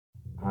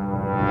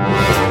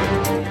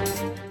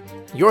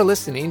You're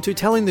listening to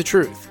Telling the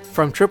Truth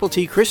from Triple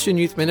T Christian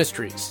Youth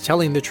Ministries,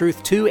 telling the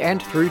truth to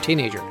and through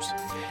teenagers.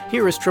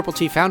 Here is Triple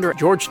T founder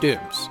George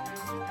Dooms.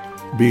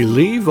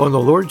 Believe on the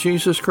Lord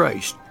Jesus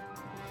Christ.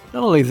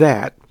 Not only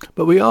that,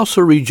 but we also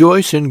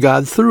rejoice in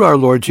God through our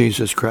Lord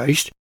Jesus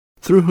Christ,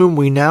 through whom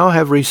we now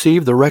have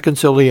received the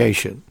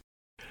reconciliation.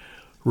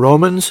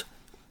 Romans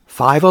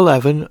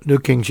 5:11, New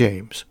King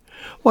James.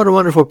 What a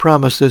wonderful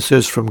promise this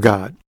is from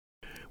God.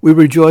 We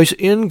rejoice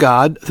in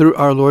God through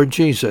our Lord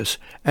Jesus,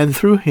 and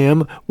through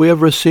him we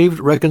have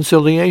received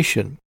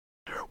reconciliation.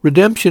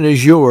 Redemption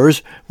is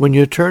yours when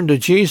you turn to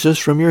Jesus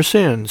from your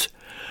sins.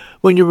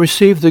 When you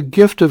receive the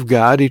gift of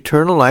God,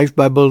 eternal life,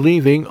 by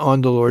believing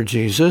on the Lord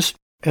Jesus,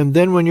 and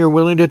then when you're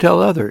willing to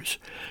tell others,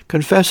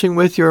 confessing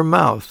with your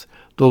mouth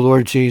the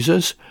Lord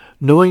Jesus,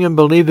 knowing and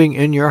believing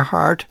in your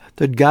heart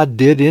that God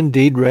did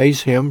indeed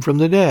raise him from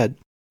the dead.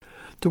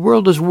 The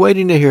world is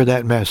waiting to hear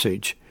that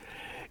message.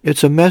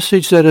 It's a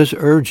message that is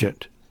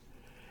urgent.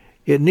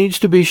 It needs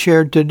to be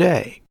shared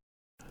today.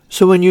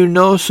 So when you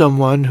know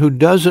someone who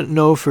doesn't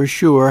know for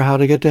sure how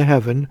to get to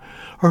heaven,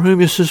 or whom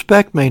you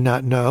suspect may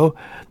not know,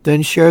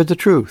 then share the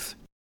truth.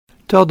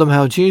 Tell them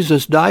how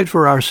Jesus died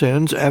for our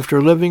sins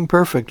after living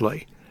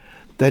perfectly,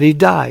 that he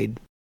died,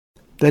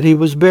 that he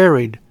was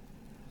buried,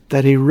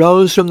 that he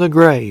rose from the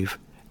grave,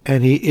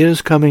 and he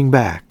is coming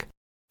back.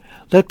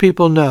 Let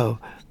people know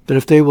that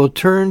if they will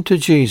turn to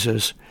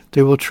Jesus,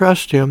 they will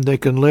trust him, they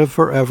can live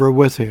forever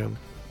with him,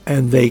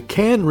 and they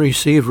can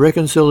receive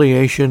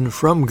reconciliation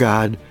from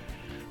God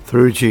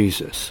through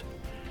Jesus.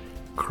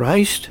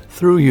 Christ,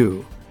 through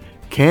you,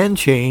 can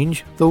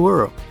change the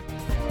world.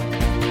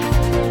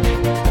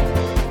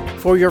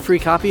 For your free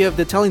copy of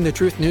the Telling the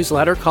Truth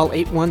newsletter, call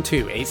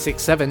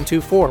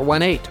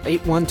 812-867-2418,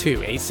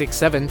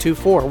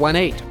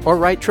 812-867-2418, or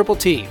write Triple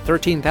T,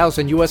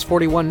 13,000 U.S.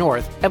 41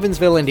 North,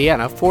 Evansville,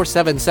 Indiana,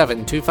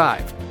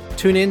 47725.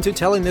 Tune in to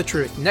Telling the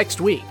Truth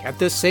next week at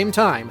this same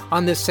time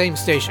on this same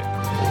station.